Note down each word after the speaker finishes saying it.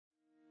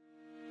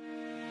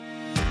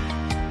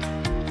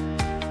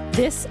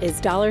This is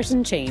Dollars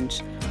and Change,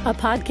 a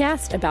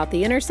podcast about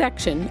the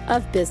intersection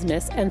of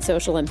business and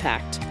social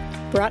impact,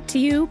 brought to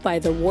you by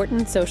the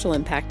Wharton Social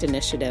Impact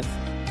Initiative.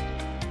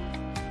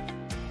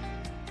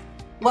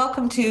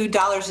 Welcome to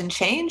Dollars and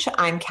Change.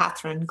 I'm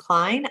Catherine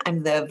Klein.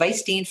 I'm the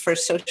Vice Dean for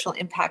Social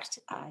Impact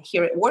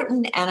here at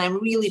Wharton, and I'm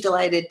really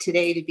delighted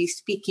today to be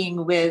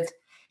speaking with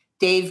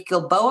Dave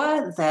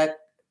Gilboa, the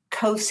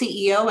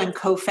co-CEO and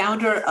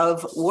co-founder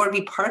of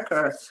Warby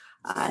Parker,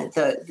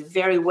 the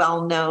very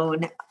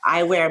well-known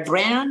eyewear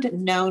brand,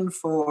 known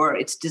for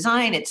its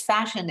design, its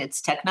fashion,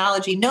 its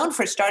technology, known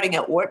for starting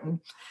at Wharton,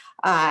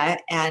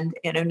 and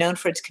known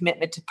for its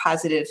commitment to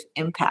positive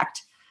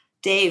impact.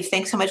 Dave,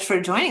 thanks so much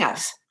for joining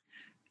us.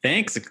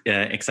 Thanks.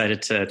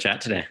 Excited to chat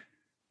today.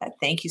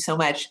 Thank you so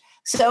much.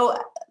 So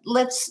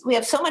we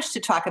have so much to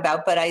talk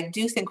about, but I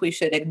do think we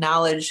should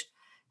acknowledge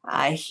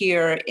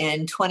here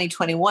in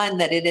 2021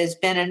 that it has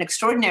been an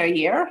extraordinary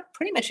year,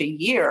 pretty much a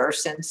year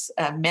since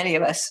many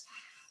of us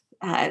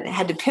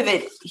had to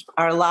pivot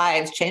our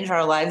lives, change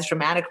our lives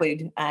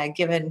dramatically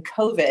given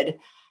COVID.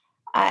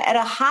 At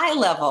a high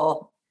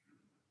level,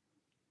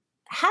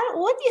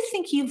 what do you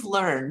think you've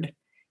learned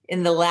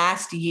in the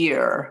last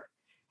year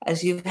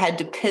as you've had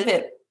to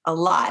pivot a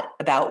lot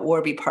about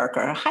Warby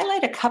Parker?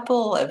 Highlight a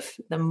couple of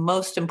the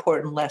most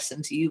important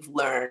lessons you've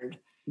learned.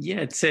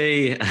 Yeah, I'd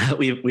say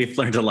we've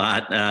learned a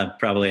lot.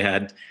 Probably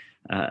had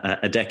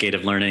a decade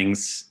of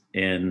learnings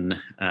in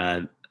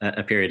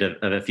a period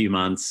of a few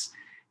months.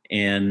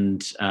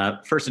 And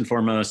first and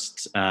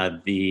foremost,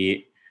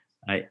 the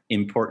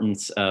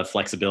importance of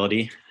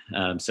flexibility.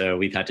 So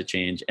we've had to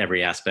change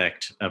every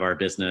aspect of our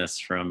business,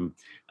 from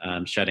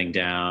shutting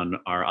down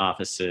our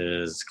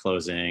offices,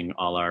 closing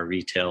all our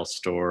retail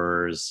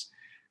stores,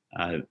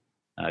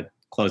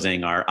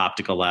 closing our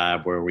optical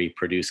lab where we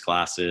produce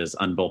glasses,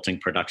 unbolting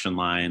production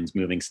lines,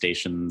 moving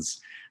stations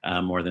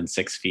more than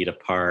 6 feet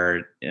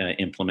apart,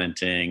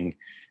 implementing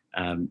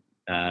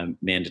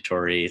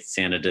mandatory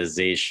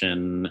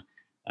sanitization,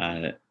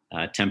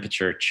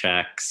 temperature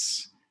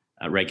checks,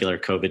 regular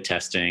COVID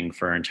testing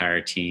for our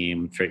entire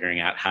team, figuring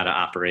out how to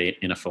operate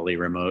in a fully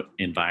remote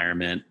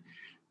environment,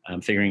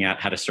 figuring out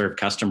how to serve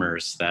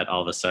customers that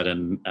all of a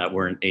sudden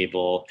weren't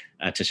able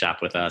to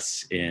shop with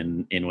us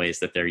in ways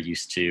that they're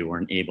used to,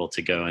 weren't able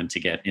to go and to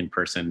get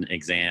in-person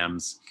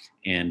exams,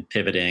 and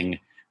pivoting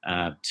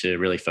to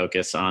really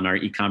focus on our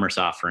e-commerce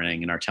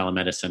offering and our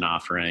telemedicine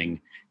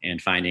offering,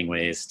 and finding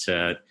ways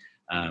to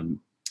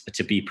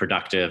be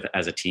productive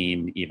as a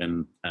team,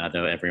 even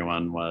though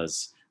everyone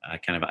was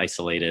kind of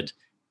isolated.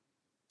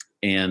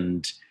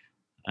 And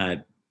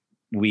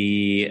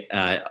we,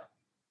 I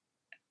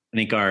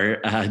think,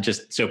 are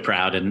just so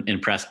proud and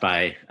impressed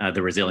by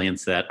the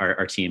resilience that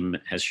our team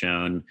has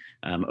shown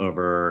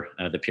over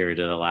the period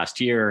of the last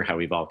year, how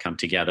we've all come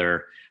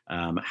together,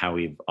 how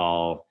we've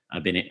all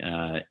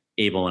been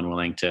able and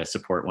willing to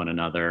support one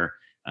another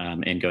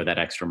and go that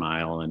extra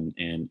mile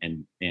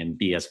and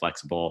be as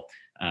flexible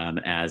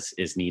as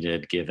is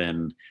needed,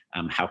 given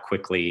how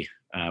quickly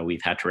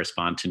we've had to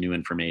respond to new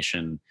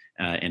information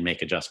and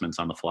make adjustments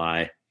on the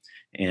fly.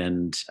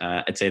 And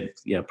I'd say,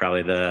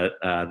 probably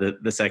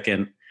the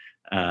second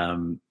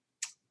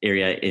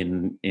area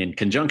in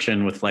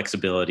conjunction with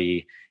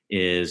flexibility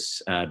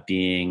is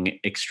being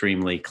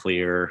extremely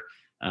clear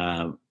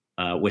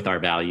with our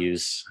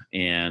values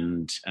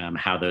and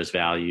how those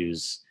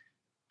values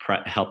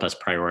help us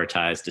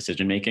prioritize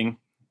decision making.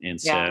 And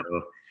so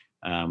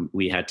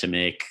we had to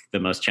make the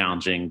most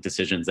challenging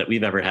decisions that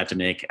we've ever had to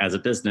make as a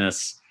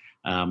business.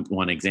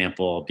 One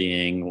example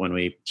being when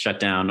we shut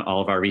down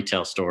all of our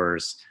retail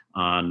stores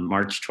on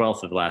March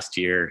 12th of last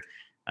year.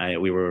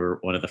 We were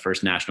one of the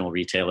first national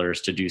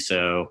retailers to do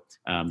so,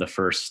 the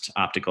first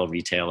optical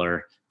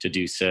retailer to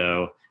do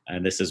so.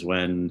 And this is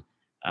when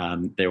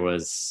there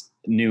was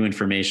new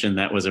information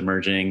that was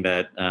emerging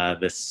that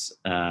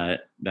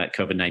that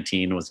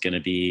COVID-19 was going to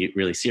be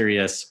really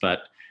serious,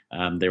 but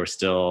there was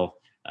still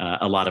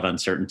a lot of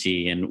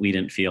uncertainty, and we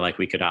didn't feel like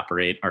we could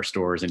operate our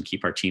stores and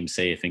keep our team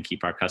safe and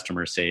keep our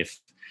customers safe.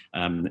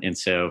 And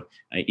so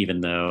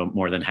even though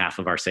more than half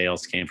of our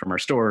sales came from our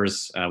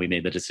stores, we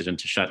made the decision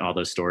to shut all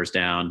those stores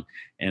down.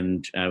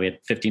 And we had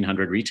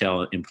 1,500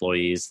 retail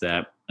employees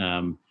that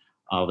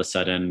all of a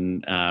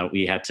sudden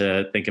we had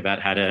to think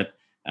about how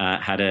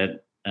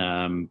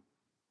to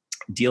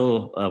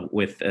deal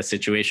with a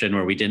situation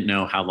where we didn't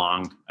know how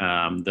long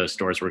those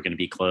stores were going to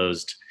be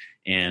closed.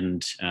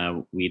 And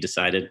we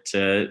decided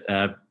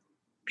to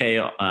pay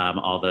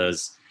all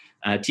those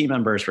team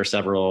members for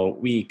several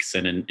weeks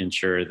and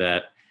ensure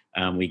that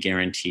we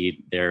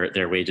guaranteed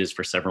their wages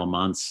for several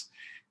months.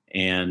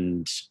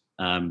 And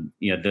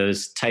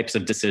those types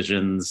of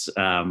decisions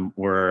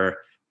were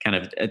kind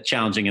of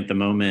challenging at the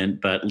moment,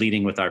 but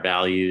leading with our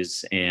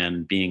values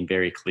and being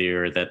very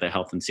clear that the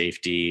health and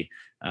safety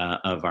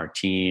of our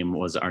team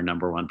was our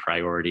number one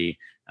priority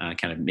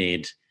kind of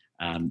made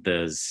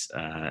those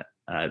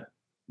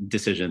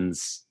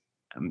decisions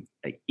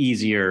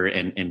easier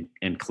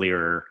and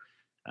clearer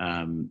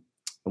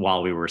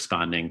while we were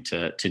responding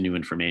to new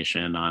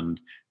information on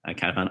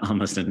kind of on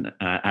almost an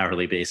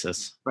hourly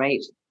basis.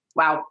 Right.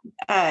 Wow.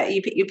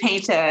 You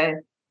paint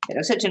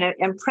such an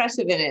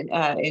impressive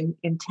and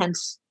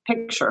intense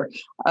picture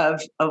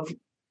of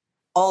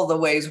all the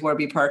ways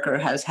Warby Parker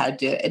has had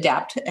to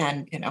adapt,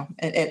 and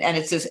and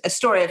it's a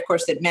story, of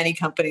course, that many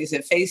companies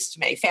have faced,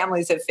 many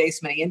families have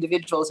faced, many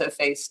individuals have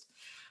faced.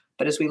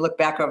 But as we look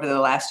back over the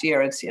last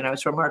year,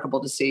 it's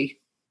remarkable to see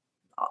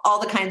all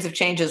the kinds of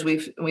changes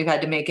we've had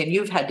to make and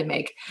you've had to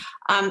make.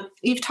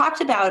 You've talked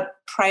about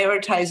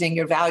prioritizing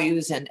your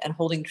values and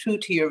holding true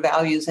to your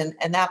values, and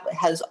that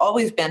has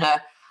always been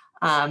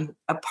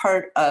a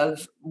part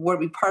of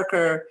Warby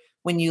Parker.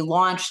 When you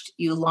launched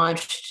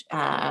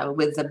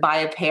with the buy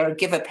a pair,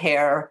 give a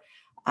pair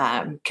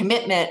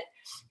commitment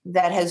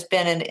that has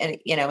been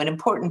an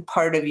important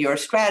part of your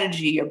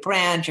strategy, your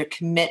brand, your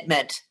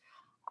commitment.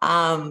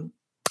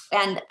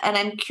 And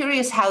I'm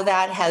curious how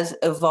that has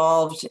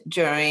evolved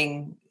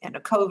during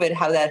COVID,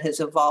 how that has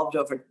evolved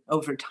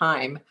over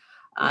time.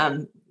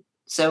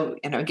 So,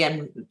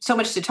 again, so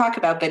much to talk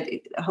about, but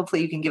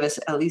hopefully you can give us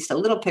at least a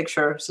little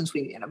picture, since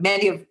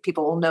many of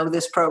people will know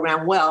this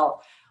program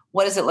well.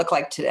 What does it look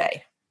like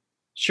today?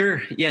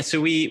 Sure. Yeah. So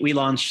we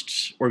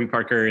launched Warby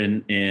Parker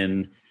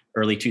in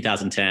early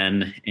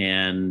 2010,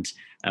 and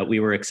we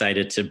were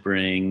excited to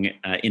bring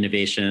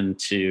innovation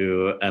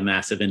to a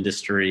massive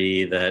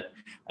industry that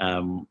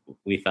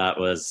we thought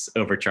was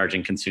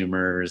overcharging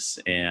consumers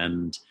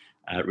and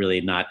really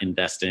not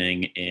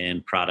investing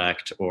in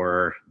product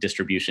or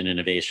distribution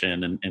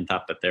innovation, and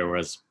thought that there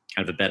was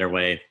kind of a better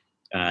way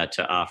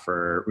to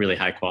offer really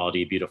high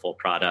quality, beautiful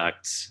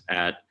products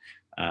at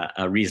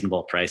a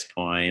reasonable price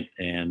point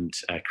and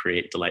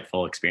create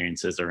delightful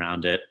experiences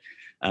around it.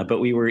 But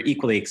we were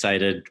equally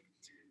excited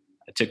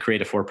to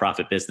create a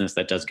for-profit business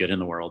that does good in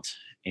the world.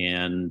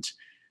 And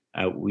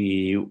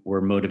we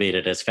were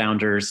motivated as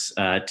founders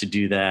to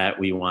do that.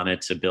 We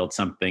wanted to build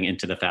something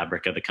into the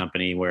fabric of the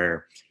company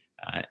where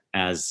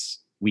as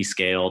we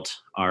scaled,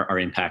 our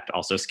impact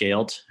also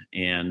scaled.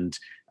 And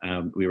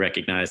we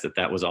recognized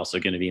that was also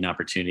going to be an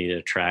opportunity to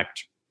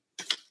attract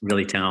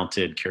really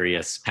talented,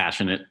 curious,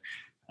 passionate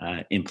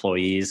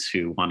employees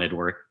who wanted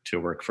to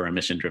work for a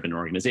mission-driven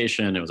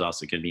organization. It was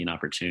also going to be an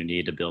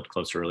opportunity to build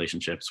closer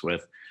relationships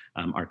with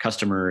our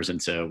customers. And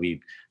so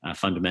we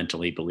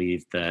fundamentally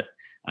believed that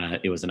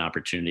it was an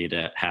opportunity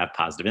to have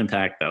positive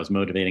impact that was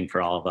motivating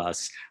for all of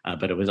us,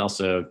 but it was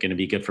also going to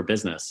be good for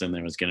business. And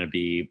there was going to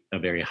be a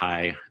very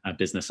high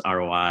business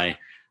ROI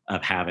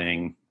of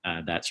having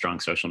that strong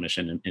social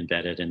mission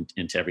embedded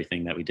into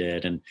everything that we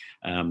did.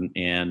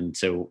 And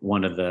so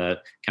one of the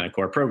kind of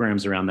core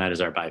programs around that is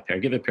our Buy a Pair,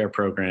 Give a Pair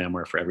program,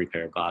 where for every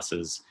pair of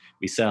glasses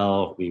we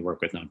sell, we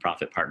work with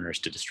nonprofit partners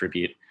to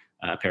distribute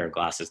a pair of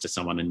glasses to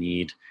someone in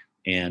need.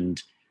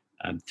 And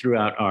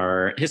throughout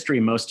our history,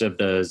 most of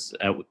those,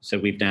 so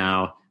we've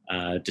now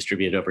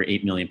distributed over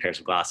 8 million pairs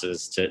of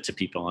glasses to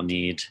people in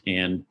need.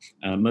 And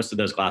most of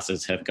those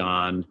glasses have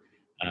gone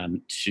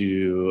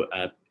to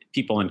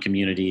people and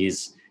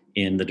communities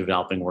in the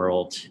developing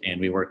world.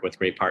 And we work with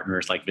great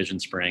partners like Vision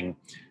Spring,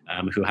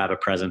 who have a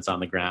presence on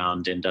the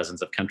ground in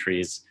dozens of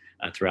countries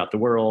throughout the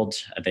world.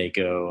 They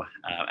go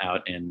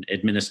out and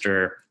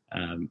administer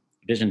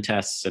vision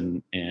tests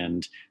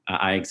and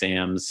eye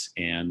exams,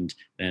 and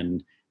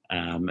then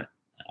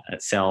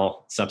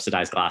sell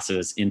subsidized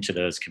glasses into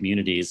those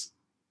communities.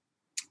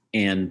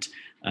 And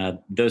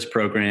those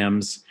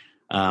programs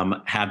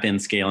have been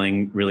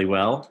scaling really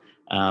well.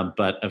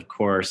 But of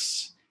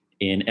course,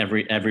 in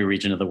every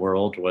region of the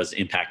world was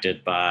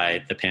impacted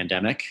by the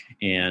pandemic,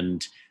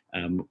 and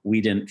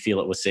we didn't feel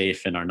it was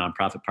safe, and our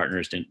nonprofit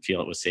partners didn't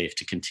feel it was safe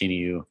to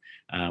continue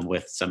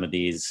with some of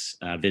these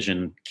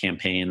vision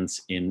campaigns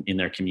in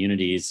their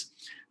communities.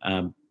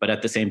 But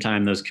at the same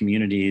time, those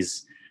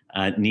communities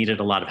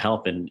needed a lot of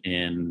help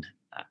in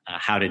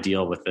how to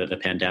deal with the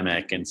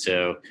pandemic, and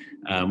so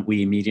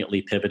we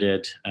immediately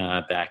pivoted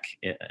back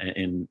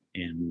in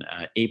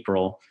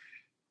April.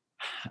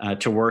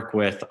 To work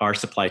with our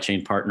supply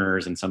chain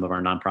partners and some of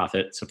our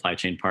nonprofit supply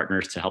chain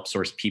partners to help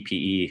source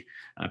PPE,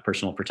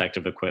 personal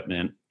protective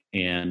equipment,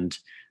 and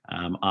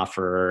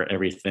offer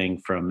everything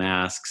from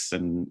masks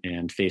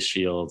and face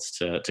shields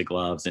to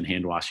gloves and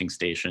hand washing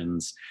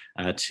stations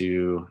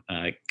to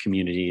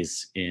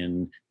communities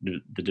in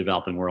the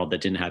developing world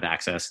that didn't have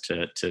access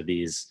to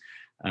these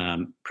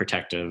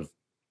protective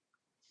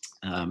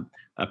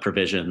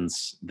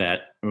provisions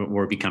that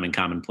were becoming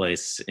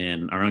commonplace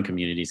in our own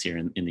communities here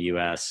in the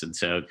U.S. And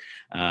so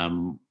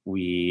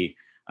we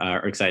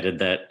are excited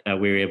that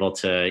we were able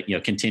to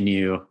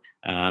continue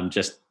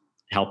just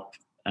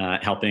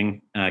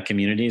helping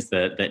communities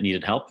that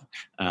needed help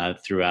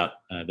throughout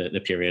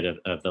the period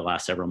of the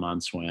last several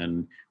months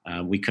when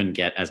we couldn't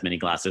get as many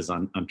glasses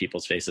on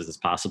people's faces as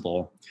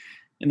possible.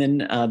 And then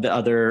the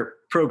other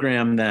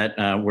program that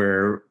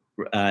we're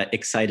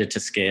excited to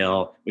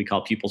scale, we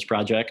call Pupils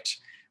Project,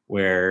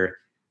 where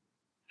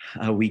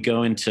we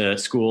go into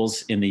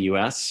schools in the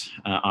U.S.,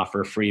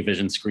 offer free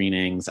vision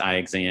screenings, eye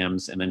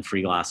exams, and then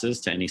free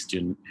glasses to any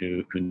student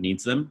who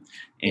needs them.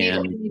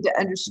 And you need to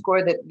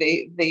underscore that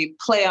they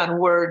play on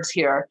words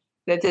here,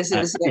 that this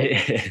is...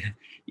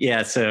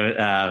 yeah,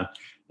 so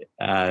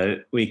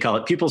we call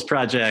it Pupils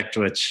Project,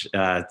 which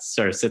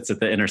sort of sits at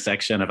the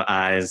intersection of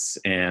eyes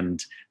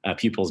and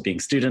pupils being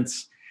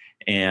students.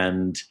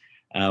 And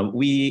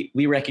we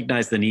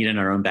recognize the need in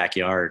our own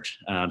backyard.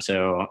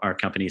 So our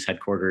company is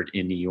headquartered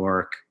in New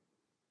York,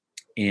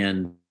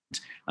 and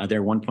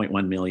there are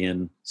 1.1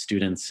 million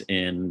students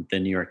in the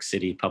New York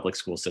City public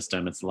school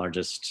system. It's the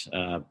largest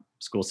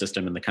school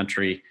system in the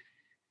country.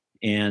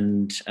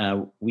 And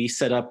we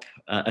set up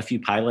a few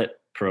pilot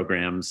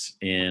programs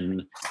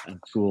in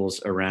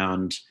schools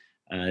around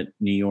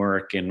New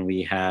York, and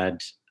we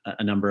had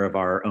a number of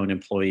our own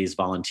employees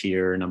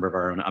volunteer, a number of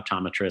our own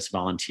optometrists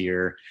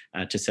volunteer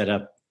to set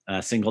up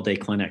single-day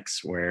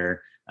clinics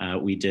where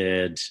we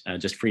did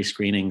just free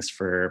screenings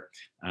for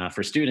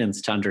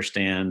students to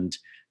understand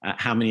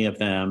how many of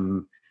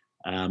them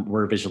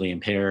were visually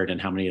impaired and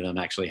how many of them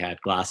actually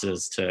had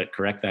glasses to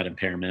correct that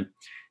impairment.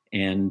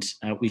 And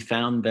we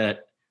found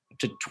that up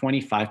to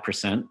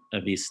 25%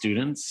 of these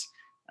students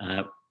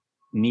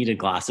needed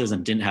glasses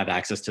and didn't have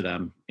access to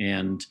them.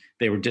 And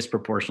they were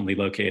disproportionately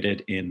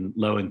located in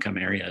low-income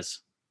areas.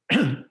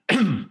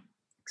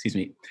 Excuse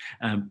me.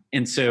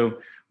 And so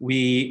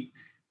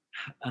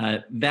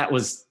that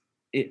was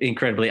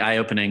incredibly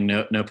eye-opening,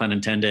 no pun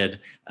intended.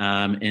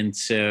 And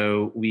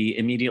so we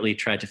immediately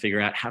tried to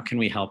figure out how can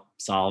we help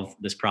solve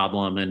this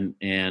problem.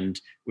 And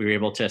we were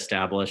able to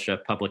establish a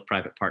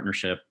public-private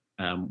partnership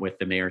with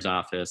the mayor's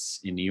office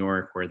in New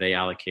York, where they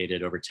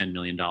allocated over $10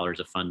 million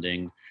of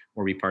funding.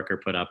 Warby Parker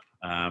put up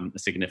a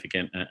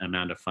significant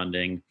amount of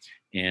funding.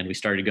 And we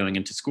started going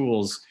into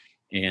schools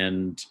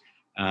and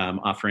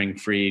offering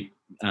free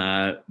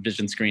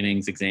vision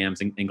screenings,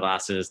 exams, and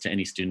glasses to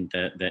any student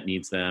that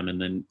needs them.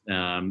 And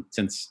then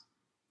since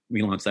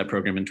we launched that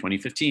program in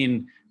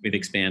 2015, we've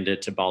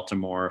expanded to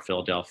Baltimore,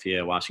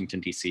 Philadelphia, Washington,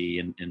 D.C.,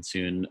 and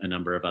soon a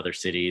number of other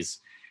cities.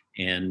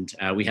 And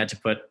we had to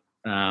put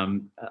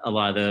a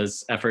lot of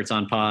those efforts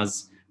on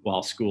pause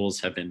while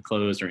schools have been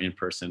closed or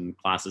in-person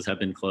classes have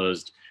been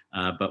closed,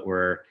 but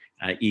we're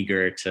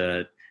eager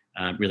to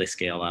really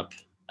scale up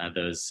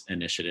those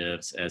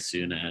initiatives as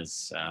soon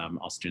as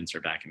all students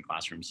are back in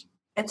classrooms.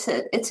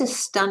 It's a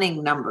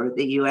stunning number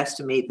that you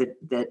estimate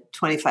that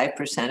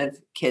 25%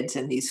 of kids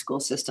in these school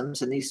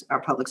systems, and these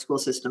are public school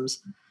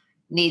systems,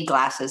 need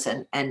glasses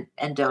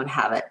and don't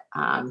have it.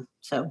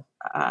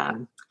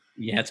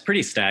 Yeah, it's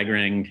pretty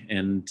staggering.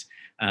 And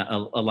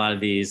a lot of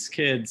these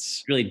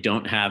kids really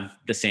don't have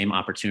the same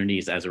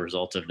opportunities as a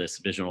result of this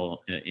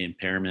visual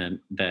impairment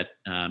that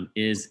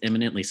is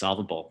imminently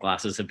solvable.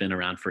 Glasses have been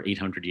around for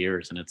 800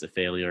 years, and it's a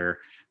failure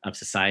of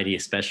society,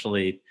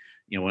 especially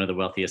one of the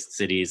wealthiest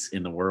cities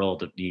in the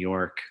world of New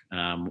York,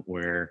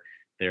 where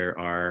there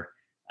are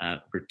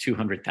over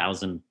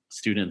 200,000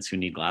 students who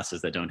need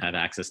glasses that don't have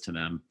access to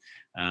them.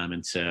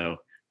 And so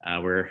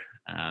we're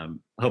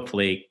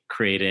hopefully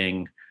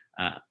creating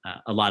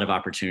a lot of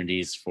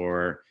opportunities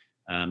for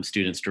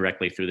students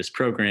directly through this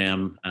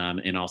program,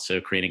 and also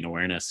creating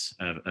awareness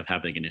of how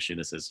big an issue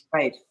this is.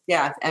 Right.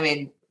 Yeah. I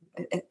mean,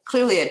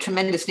 clearly a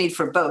tremendous need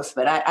for both,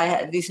 but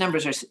I these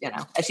numbers are,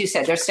 as you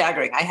said, they're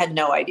staggering. I had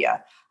no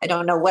idea. I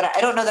don't know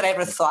that I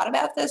ever thought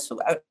about this.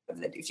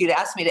 If you'd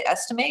asked me to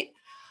estimate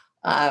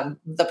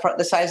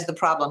the size of the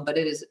problem, but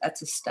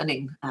that's a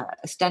stunning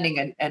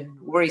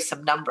and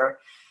worrisome number.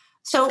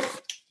 So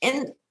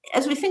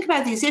as we think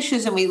about these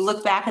issues and we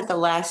look back at the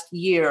last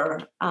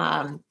year,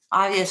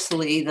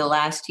 obviously the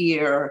last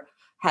year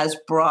has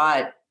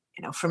brought,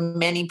 for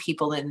many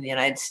people in the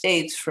United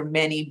States, for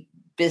many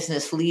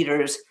business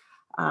leaders,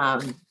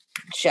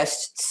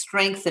 just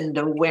strengthened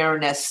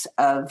awareness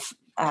of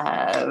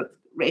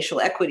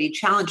racial equity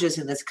challenges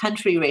in this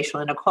country,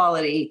 racial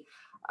inequality,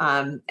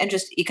 and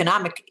just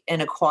economic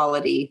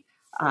inequality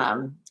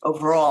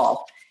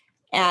overall.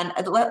 And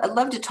I'd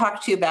love to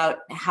talk to you about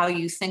how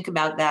you think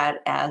about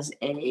that as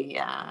a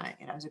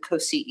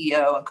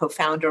co-CEO and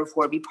co-founder of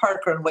Warby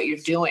Parker and what you're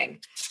doing.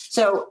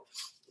 So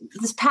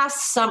this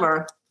past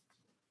summer,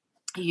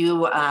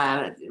 you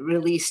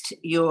released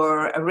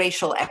your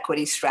racial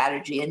equity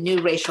strategy, a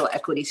new racial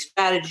equity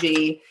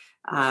strategy.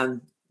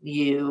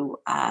 You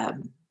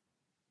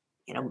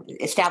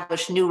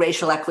established new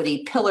racial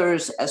equity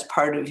pillars as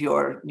part of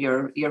your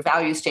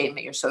value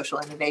statement, your social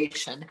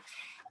innovation.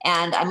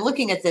 And I'm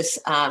looking at this,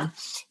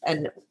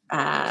 and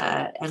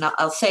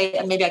I'll say,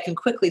 maybe I can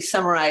quickly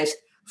summarize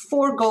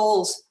 4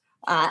 goals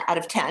out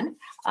of 10.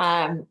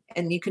 And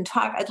you can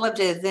talk. I'd love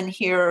to then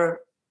hear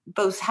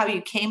both how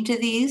you came to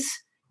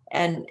these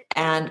and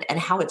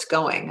how it's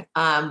going.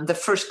 The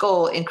first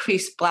goal: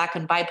 increase Black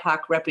and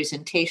BIPOC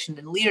representation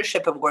and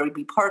leadership of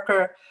Warby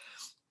Parker.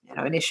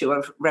 An issue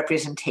of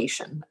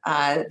representation.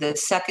 The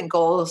second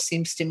goal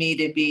seems to me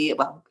to be,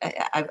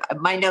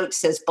 my note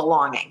says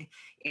belonging.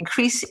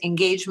 Increase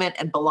engagement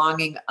and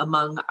belonging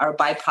among our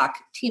BIPOC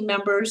team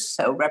members.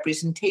 So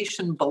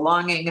representation,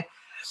 belonging.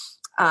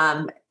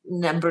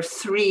 Number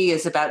 3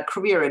 is about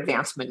career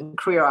advancement and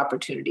career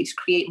opportunities.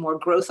 Create more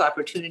growth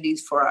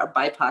opportunities for our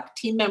BIPOC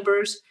team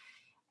members.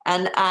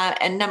 And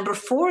number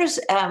 4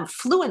 is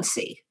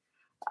fluency,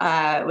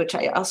 which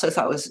I also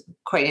thought was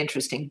quite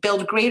interesting.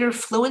 Build greater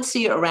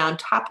fluency around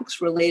topics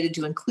related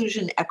to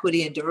inclusion,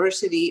 equity, and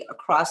diversity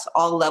across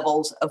all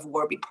levels of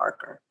Warby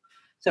Parker.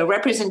 So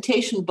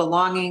representation,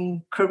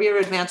 belonging, career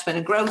advancement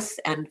and growth,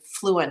 and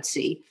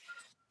fluency.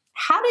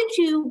 How did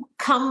you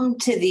come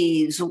to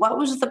these? What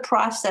was the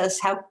process?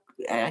 How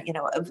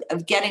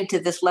of getting to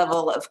this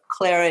level of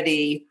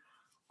clarity?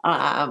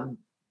 And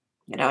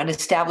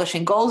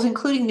establishing goals,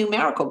 including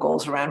numerical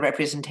goals around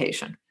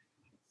representation.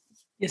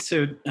 Yeah,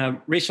 so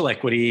racial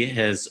equity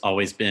has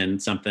always been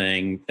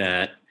something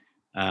that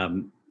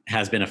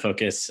has been a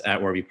focus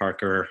at Warby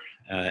Parker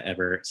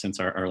ever since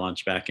our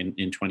launch back in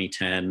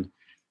 2010.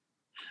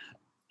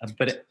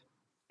 But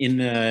in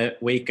the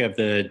wake of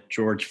the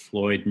George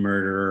Floyd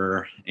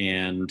murder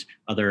and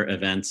other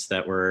events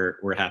that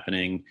were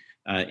happening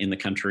in the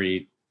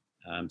country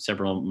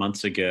several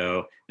months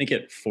ago, I think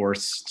it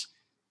forced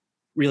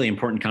really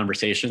important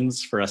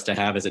conversations for us to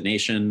have as a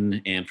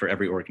nation and for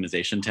every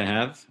organization to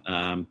have,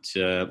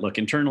 to look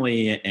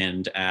internally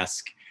and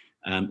ask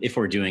if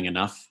we're doing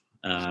enough.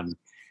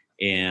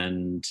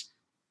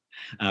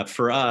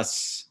 For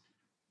us,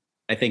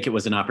 I think it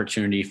was an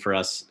opportunity for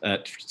us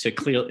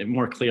to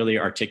more clearly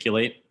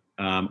articulate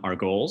our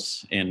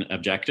goals and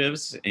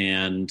objectives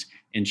and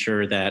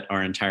ensure that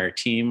our entire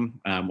team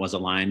was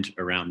aligned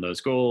around those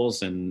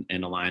goals and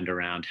aligned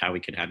around how we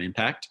could have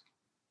impact.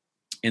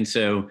 And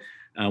so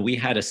we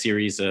had a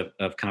series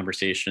of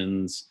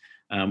conversations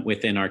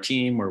within our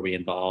team where we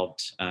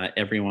involved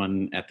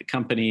everyone at the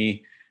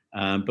company,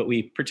 but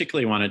we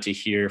particularly wanted to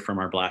hear from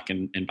our Black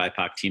and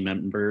BIPOC team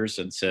members.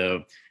 And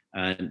so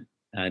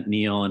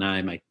Neil and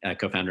I, my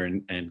co-founder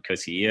and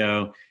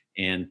co-CEO,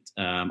 and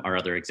our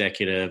other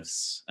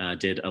executives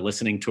did a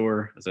listening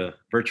tour. It was a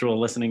virtual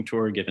listening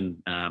tour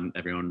given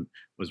everyone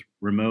was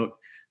remote.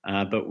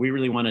 But we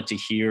really wanted to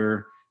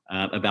hear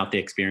about the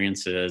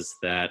experiences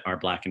that our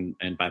Black and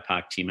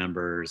BIPOC team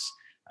members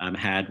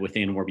had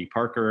within Warby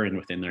Parker and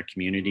within their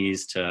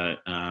communities to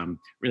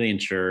really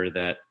ensure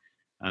that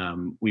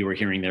we were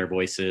hearing their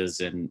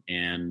voices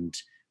and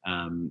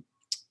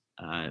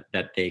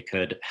that they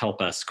could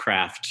help us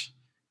craft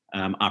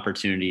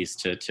opportunities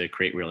to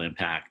create real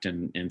impact.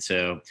 And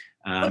so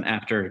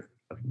after...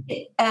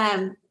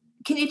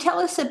 Can you tell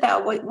us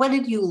about what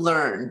did you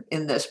learn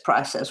in this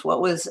process? What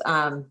was...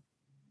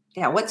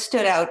 what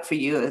stood out for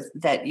you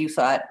that you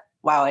thought,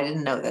 wow, I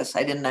didn't know this.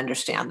 I didn't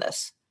understand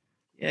this?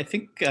 Yeah, I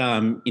think,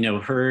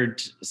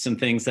 heard some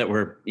things that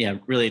were,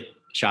 really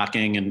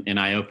shocking and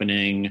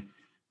eye-opening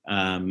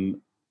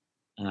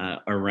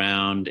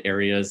around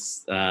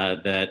areas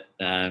that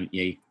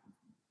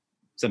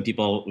some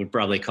people would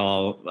probably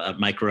call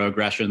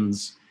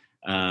microaggressions.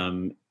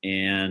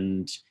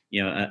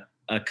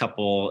 A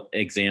couple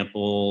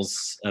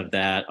examples of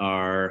that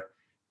are,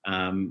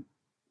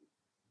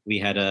 we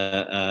had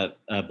a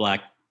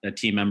Black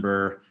team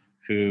member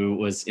who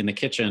was in the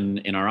kitchen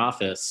in our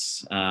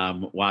office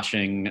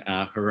washing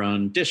her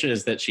own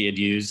dishes that she had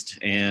used,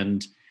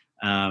 and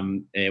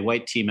a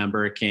white team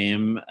member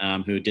came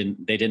who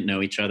didn't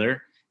know each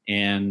other,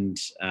 and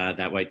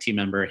that white team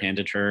member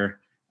handed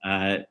her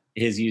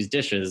his used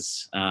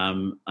dishes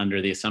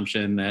under the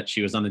assumption that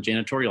she was on the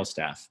janitorial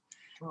staff.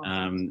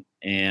 Oh.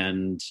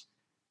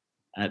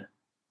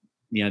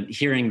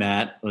 Hearing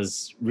that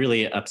was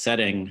really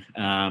upsetting,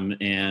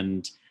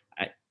 and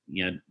I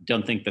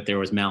don't think that there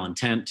was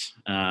malintent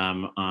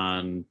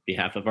on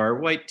behalf of our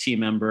white team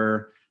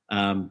member,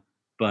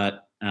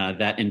 but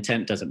that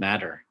intent doesn't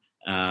matter.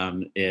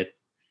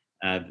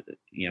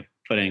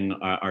 Putting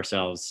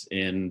ourselves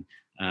in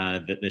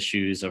the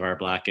shoes of our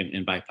Black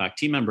and BIPOC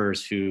team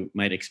members who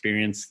might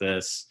experience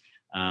this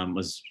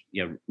was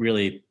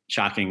really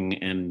shocking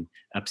and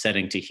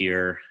upsetting to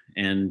hear.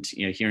 And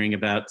hearing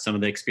about some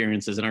of the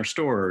experiences in our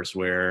stores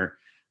where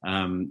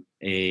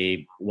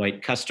a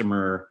white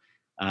customer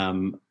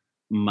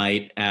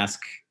might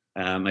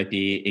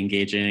be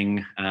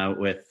engaging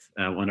with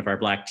one of our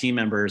Black team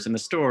members in the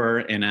store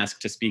and ask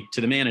to speak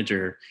to the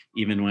manager,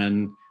 even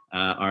when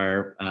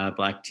our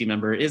Black team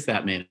member is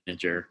that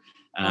manager.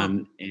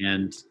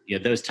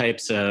 Those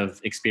types of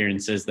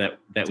experiences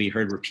that we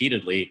heard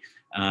repeatedly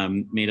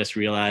made us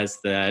realize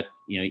that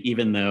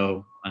even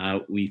though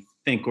we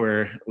think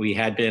we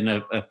had been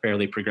a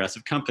fairly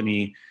progressive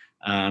company,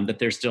 that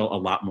there's still a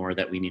lot more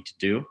that we need to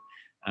do,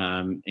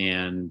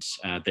 and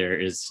there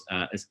is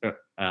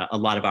a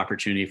lot of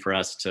opportunity for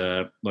us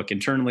to look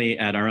internally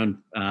at our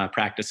own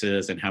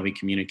practices and how we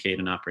communicate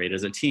and operate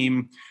as a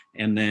team,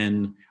 and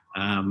then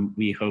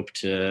we hope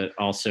to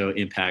also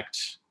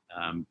impact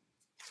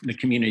the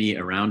community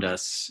around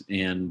us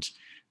and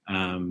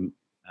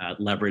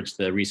leverage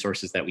the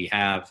resources that we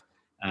have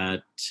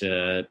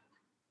to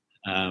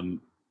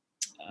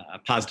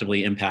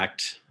positively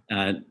impact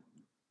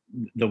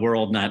the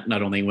world,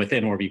 not only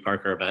within Warby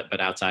Parker, but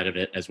outside of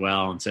it as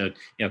well. And so,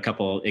 a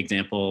couple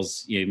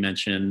examples you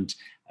mentioned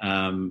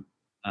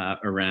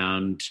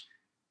around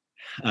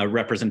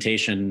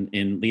representation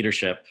in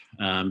leadership.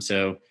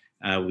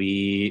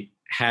 We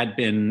had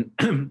been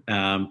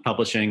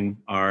publishing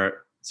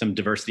some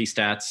diversity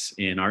stats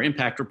in our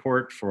impact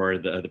report for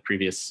the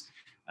previous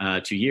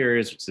 2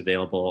 years, which is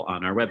available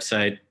on our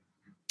website.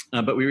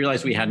 But we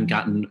realized we hadn't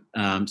gotten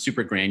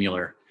super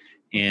granular.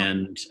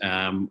 And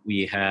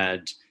we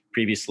had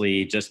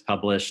previously just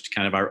published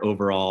kind of our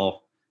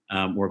overall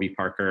Warby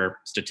Parker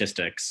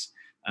statistics,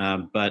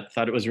 but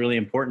thought it was really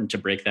important to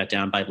break that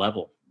down by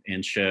level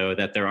and show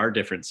that there are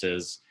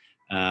differences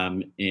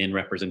in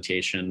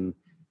representation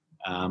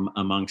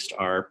amongst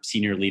our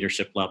senior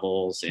leadership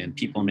levels and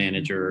people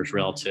managers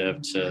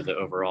relative to the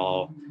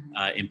overall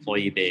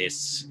employee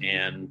base.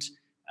 And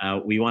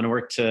we want to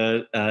work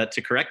to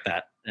correct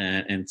that.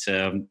 And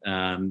so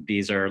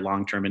these are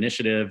long-term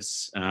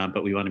initiatives,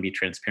 but we want to be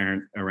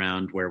transparent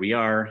around where we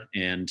are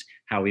and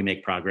how we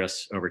make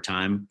progress over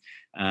time.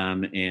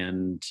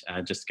 And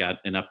I just got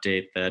an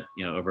update that,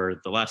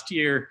 over the last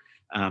year,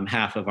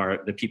 half of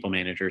the people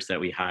managers that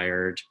we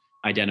hired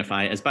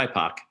identify as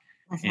BIPOC.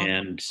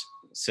 And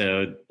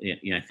so,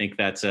 I think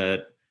that's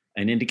an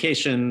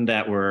indication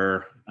that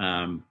we're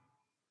kind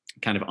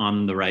of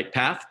on the right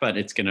path, but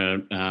it's going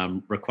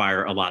to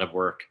require a lot of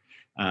work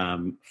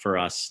for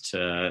us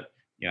to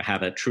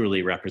have a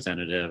truly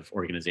representative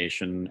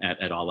organization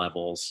at all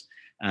levels.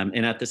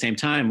 And at the same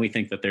time, we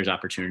think that there's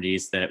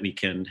opportunities that we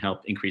can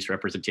help increase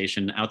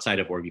representation outside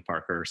of Warby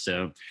Parker.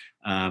 So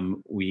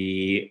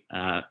we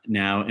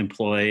now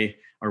employ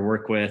or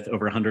work with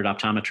over 100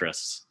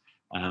 optometrists.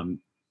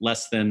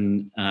 Less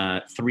than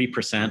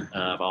 3%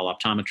 of all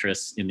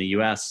optometrists in the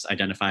US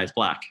identify as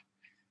Black.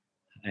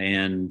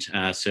 And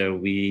so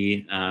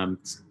we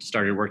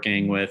started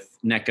working with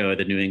NECO,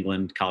 the New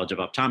England College of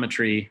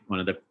Optometry, one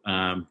of the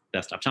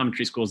best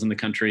optometry schools in the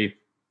country.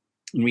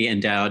 And we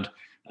endowed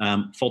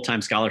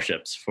full-time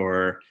scholarships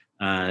for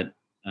Black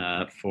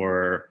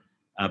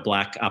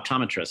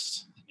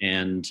optometrists.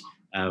 And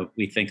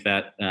we think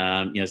that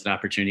is an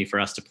opportunity for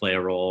us to play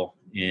a role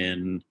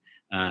in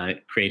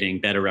creating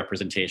better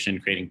representation,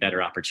 creating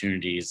better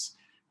opportunities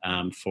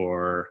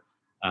for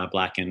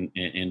Black and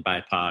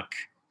BIPOC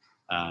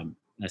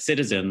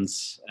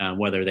citizens,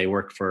 whether they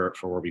work for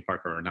Warby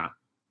Parker or not.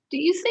 Do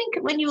you think,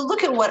 when you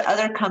look at what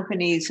other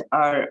companies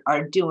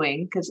are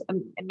doing, because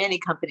many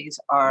companies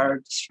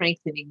are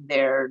strengthening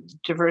their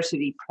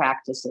diversity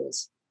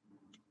practices,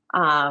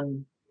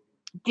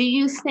 do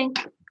you think,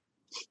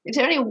 is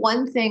there any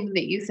one thing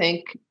that you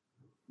think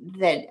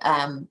that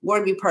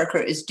Warby Parker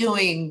is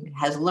doing,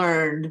 has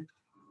learned,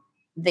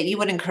 that you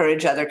would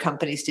encourage other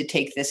companies to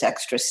take this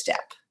extra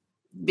step?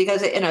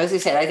 Because, as I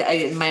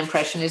said, my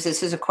impression is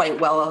this is a quite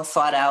well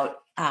thought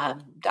out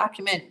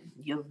document.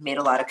 You've made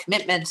a lot of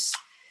commitments.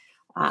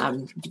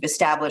 You've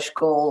established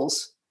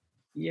goals.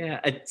 Yeah,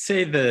 I'd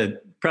say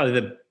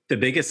probably the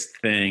biggest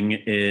thing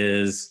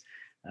is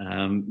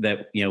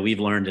that we've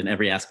learned in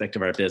every aspect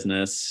of our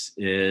business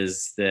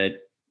is that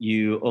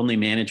you only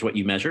manage what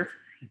you measure.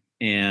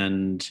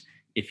 And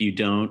if you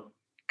don't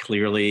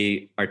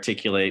clearly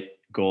articulate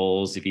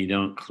goals, if you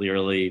don't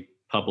clearly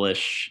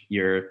publish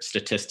your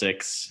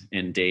statistics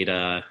and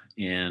data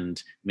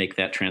and make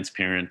that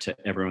transparent to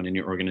everyone in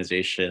your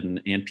organization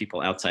and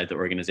people outside the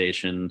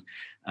organization,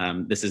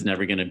 this is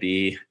never going to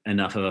be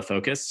enough of a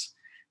focus.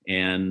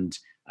 And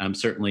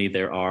certainly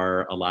there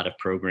are a lot of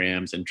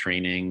programs and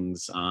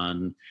trainings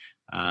on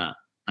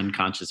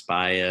unconscious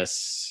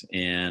bias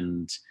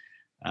and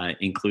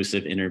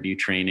inclusive interview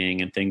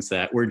training and things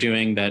that we're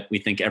doing that we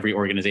think every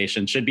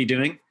organization should be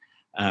doing.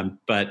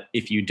 But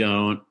if you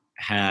don't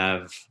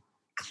have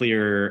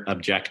clear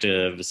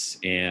objectives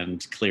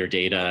and clear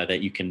data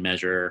that you can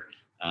measure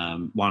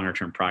longer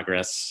term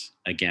progress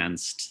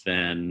against,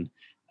 then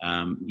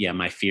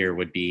my fear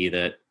would be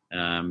that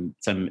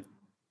some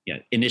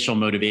initial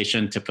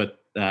motivation to put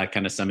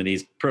kind of some of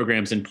these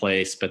programs in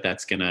place, but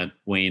that's going to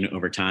wane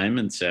over time.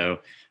 And so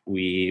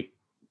we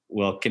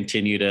will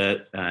continue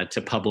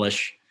to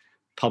publish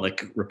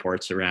public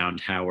reports around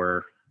how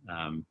we're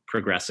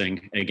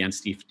progressing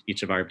against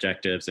each of our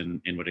objectives,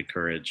 and would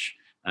encourage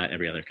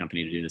every other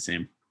company to do the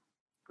same.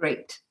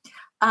 Great.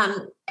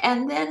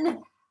 And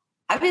then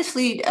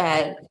obviously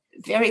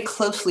very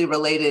closely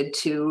related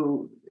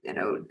to,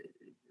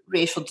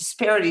 racial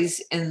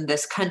disparities in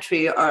this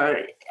country are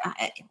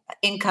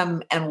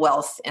income and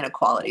wealth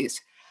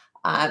inequalities.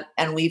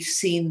 And we've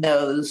seen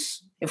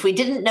those. If we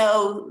didn't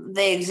know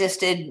they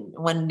existed,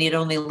 one need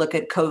only look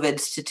at COVID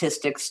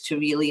statistics to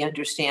really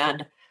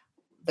understand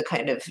the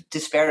kind of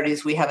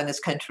disparities we have in this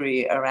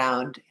country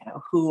around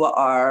who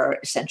are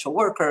essential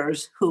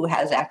workers, who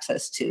has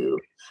access to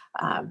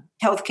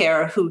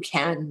healthcare, who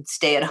can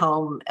stay at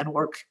home and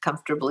work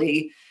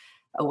comfortably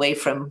away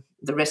from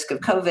the risk of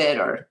COVID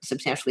or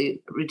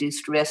substantially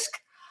reduced risk.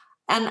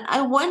 And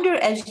I wonder,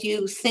 as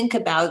you think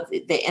about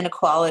the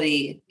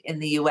inequality in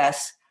the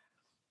U.S.,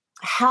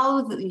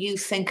 how you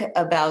think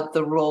about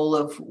the role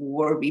of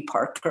Warby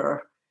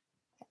Parker,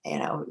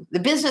 the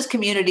business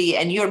community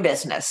and your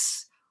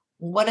business.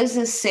 What does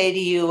this say to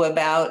you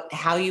about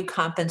how you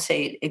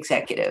compensate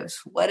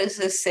executives? What does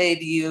this say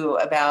to you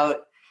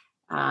about,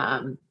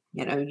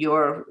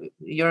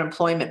 your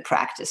employment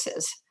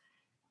practices?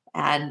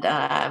 And,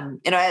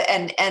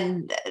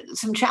 and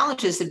some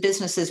challenges that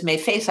businesses may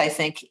face, I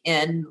think,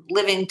 in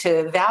living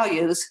to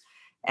values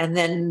and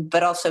then,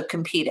 but also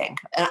competing.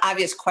 An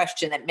obvious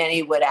question that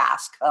many would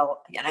ask,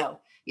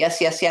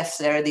 yes,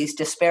 there are these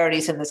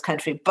disparities in this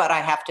country, but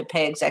I have to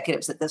pay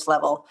executives at this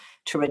level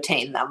to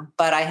retain them,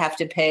 but I have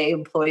to pay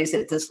employees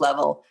at this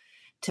level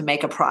to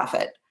make a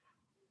profit.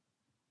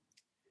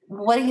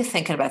 What are you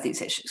thinking about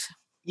these issues?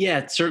 Yeah,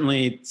 it's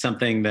certainly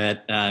something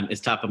that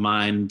is top of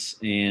mind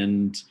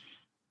and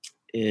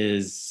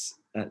is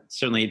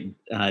certainly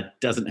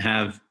doesn't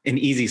have an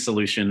easy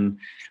solution.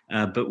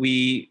 But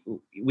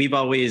we've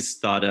always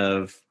thought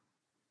of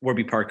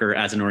Warby Parker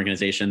as an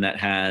organization that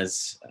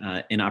has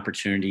an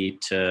opportunity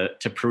to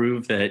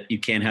prove that you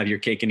can have your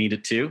cake and eat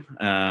it too,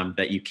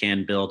 that you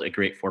can build a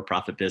great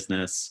for-profit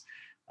business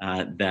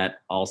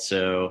that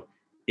also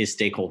is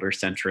stakeholder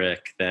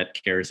centric, that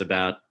cares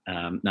about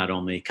not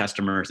only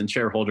customers and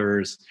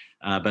shareholders,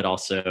 but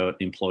also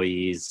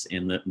employees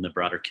in the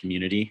broader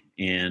community,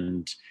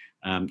 and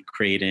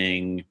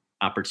creating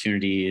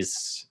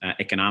opportunities,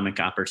 economic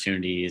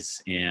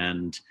opportunities,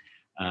 and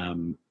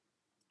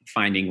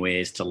finding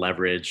ways to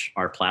leverage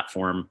our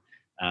platform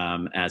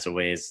as a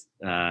ways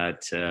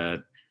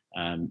to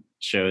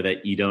show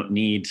that you don't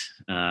need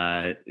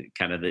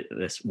kind of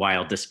this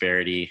wild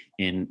disparity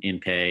in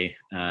pay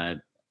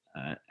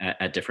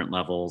at different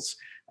levels,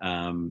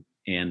 and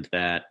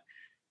that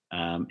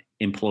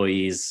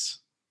employees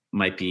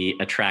might be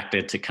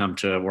attracted to come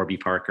to Warby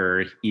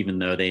Parker, even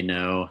though they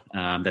know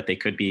that they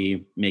could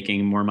be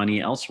making more money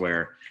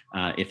elsewhere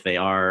if they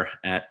are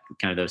at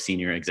kind of those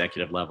senior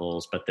executive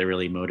levels, but they're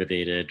really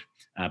motivated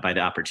by the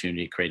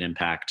opportunity to create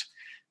impact.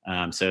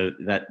 So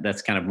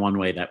that's kind of one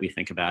way that we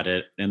think about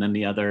it. And then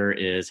the other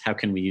is, how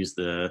can we use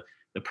the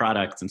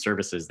products and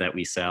services that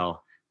we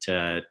sell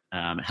to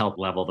help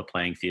level the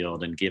playing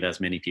field and give as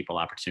many people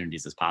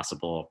opportunities as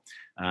possible.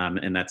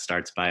 And that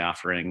starts by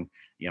offering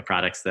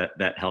products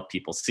that help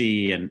people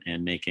see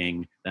and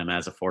making them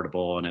as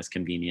affordable and as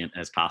convenient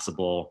as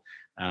possible.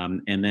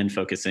 And then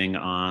focusing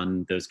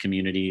on those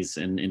communities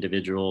and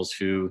individuals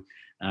who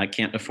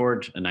can't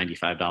afford a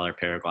 $95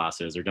 pair of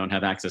glasses or don't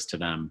have access to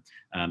them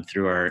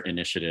through our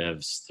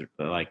initiatives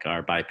like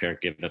our Buy a Pair,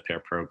 Give a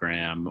Pair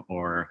program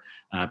or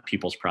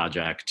People's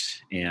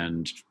Project.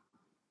 And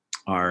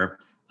our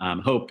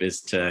hope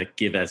is to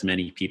give as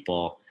many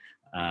people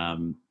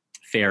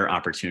fair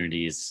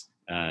opportunities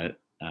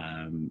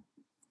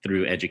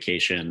through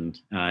education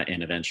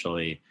and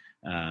eventually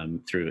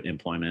through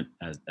employment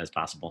as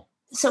possible.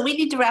 So we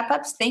need to wrap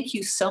up. Thank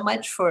you so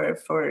much for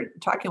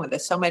talking with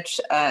us. So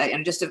much,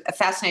 just a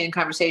fascinating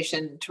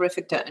conversation.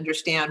 Terrific to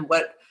understand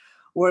what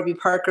Warby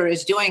Parker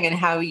is doing and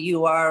how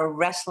you are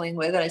wrestling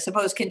with, and I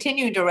suppose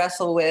continuing to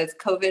wrestle with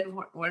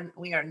COVID.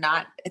 We are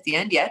not at the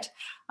end yet,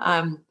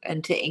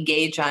 and to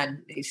engage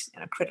on these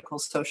critical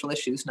social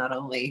issues, not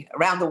only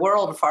around the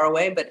world, far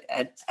away, but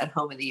at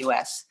home in the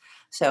U.S.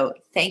 So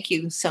thank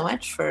you so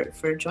much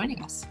for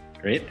joining us.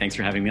 Great. Thanks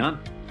for having me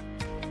on.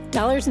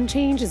 Dollars and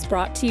Change is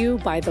brought to you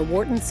by the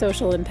Wharton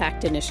Social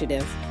Impact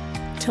Initiative.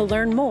 To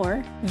learn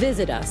more,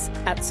 visit us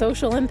at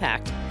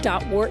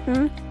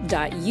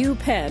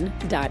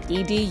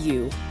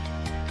socialimpact.wharton.upenn.edu.